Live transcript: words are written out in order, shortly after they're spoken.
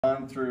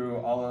down through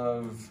all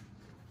of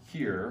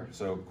here,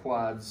 so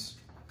quads,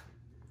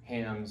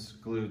 hams,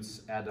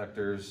 glutes,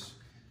 adductors,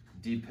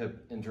 deep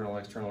hip internal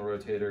external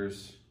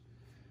rotators,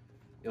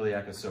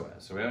 iliacus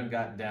psoas. So we haven't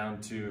got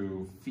down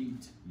to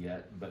feet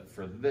yet, but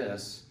for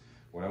this,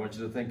 what I want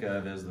you to think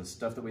of is the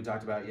stuff that we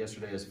talked about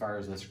yesterday as far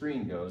as the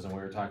screen goes, and we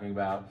were talking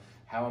about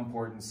how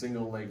important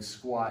single leg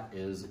squat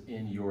is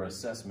in your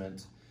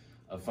assessment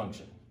of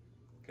function.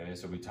 Okay,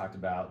 so we talked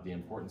about the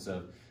importance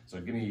of, so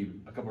give me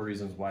a couple of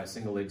reasons why a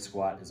single leg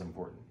squat is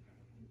important.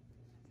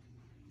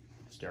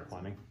 Stair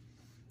climbing.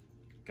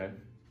 Okay.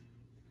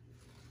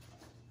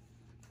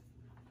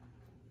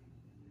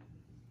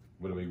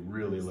 What are we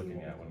really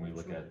looking at when we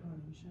look at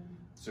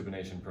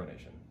supination,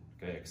 pronation?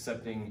 Okay,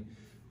 accepting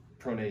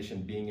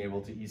pronation, being able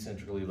to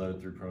eccentrically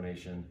load through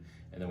pronation,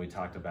 and then we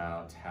talked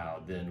about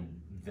how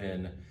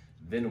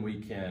then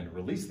we can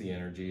release the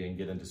energy and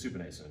get into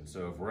supination.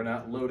 So if we're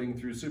not loading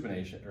through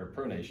supination or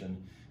pronation,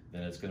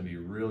 then it's going to be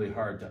really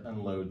hard to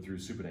unload through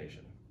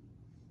supination.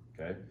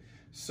 Okay,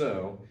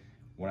 so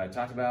when I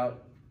talked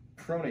about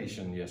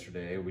pronation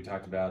yesterday, we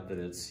talked about that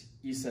it's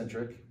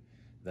eccentric,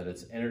 that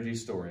it's energy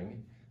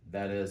storing,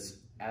 that is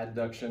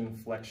adduction,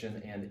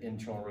 flexion, and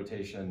internal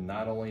rotation,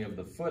 not only of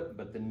the foot,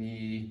 but the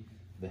knee,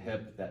 the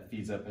hip, that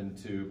feeds up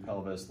into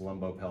pelvis,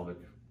 lumbopelvic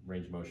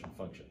range of motion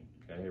function.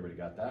 Okay, everybody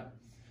got that?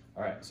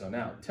 All right, so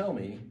now tell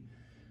me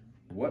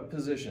what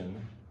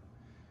position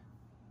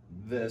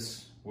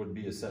this would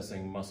be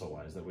assessing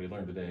muscle-wise that we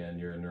learned today in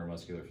your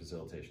neuromuscular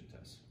facilitation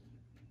test.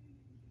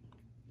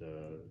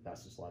 The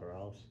vastus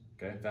lateralis.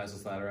 Okay,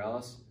 vastus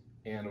lateralis,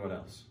 and what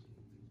else?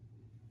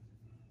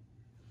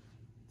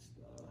 It's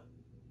the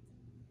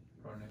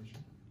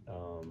Pronation.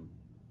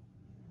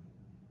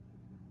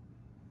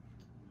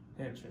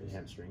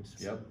 Hamstrings.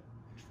 Yep.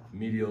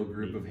 Medial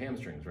group of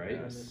hamstrings, right?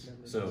 Yes.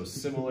 So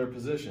similar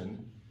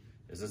position.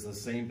 Is this the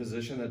same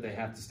position that they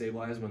have to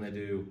stabilize when they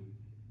do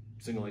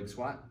single leg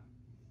squat?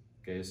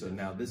 Okay, so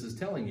now this is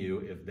telling you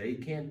if they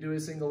can't do a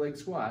single leg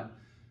squat,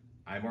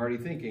 I'm already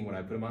thinking when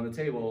I put them on the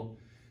table,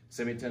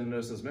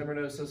 semitendinosus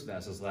membranosus,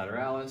 vastus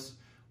lateralis,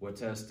 what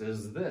test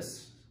is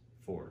this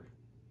for?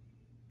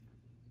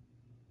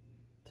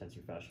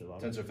 Tensor fascia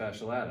lata. Tensor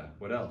fascia lata.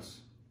 What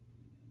else?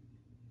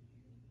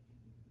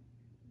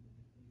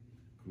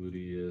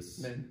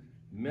 Gluteus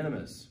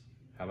minimus.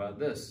 How about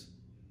this?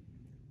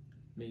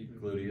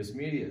 Gluteus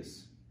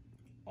medius.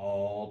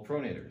 All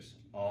pronators,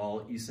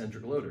 all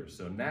eccentric loaders.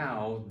 So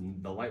now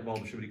the light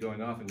bulb should be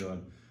going off and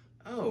going,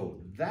 oh,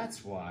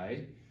 that's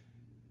why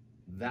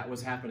that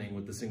was happening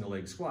with the single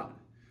leg squat.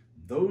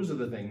 Those are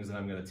the things that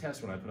I'm going to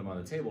test when I put them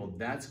on the table.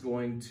 That's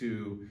going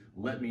to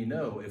let me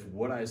know if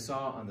what I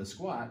saw on the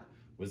squat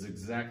was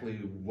exactly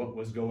what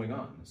was going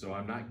on. So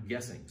I'm not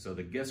guessing. So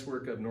the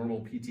guesswork of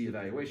normal PT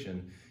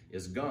evaluation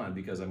is gone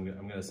because I'm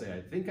going to say,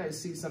 I think I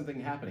see something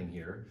happening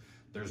here.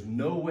 There's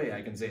no way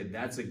I can say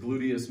that's a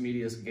gluteus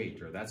medius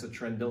gait or that's a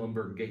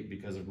Trendelenburg gait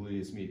because of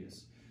gluteus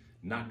medius.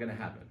 Not going to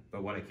happen.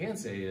 But what I can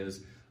say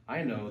is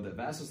I know that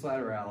vastus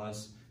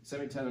lateralis,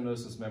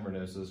 semitendinosus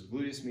membranosus,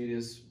 gluteus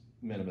medius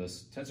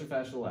minimus, tensor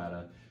fascia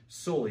lata,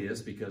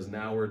 soleus, because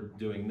now we're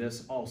doing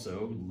this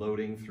also,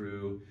 loading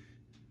through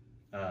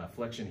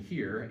flexion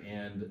here,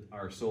 and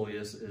our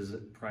soleus is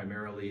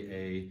primarily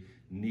a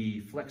knee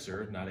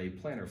flexor, not a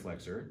plantar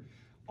flexor.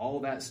 All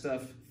that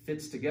stuff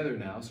fits together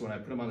now, so when I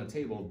put them on the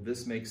table,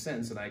 this makes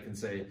sense, and I can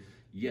say,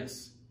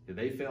 yes,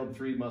 they failed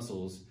 3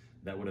 muscles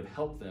that would have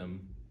helped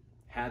them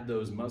had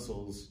those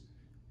muscles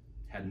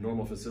had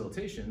normal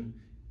facilitation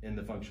in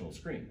the functional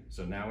screen.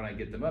 So now when I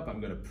get them up, I'm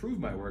going to prove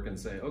my work and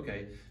say,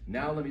 okay,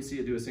 now let me see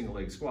you do a single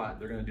leg squat.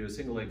 They're going to do a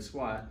single leg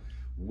squat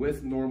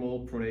with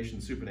normal pronation,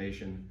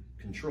 supination,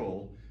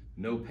 control,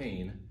 no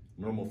pain,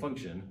 normal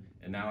function,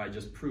 and now I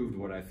just proved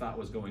what I thought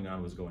was going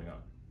on was going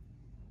on.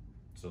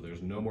 So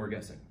there's no more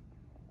guessing.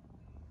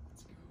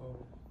 Let's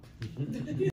go.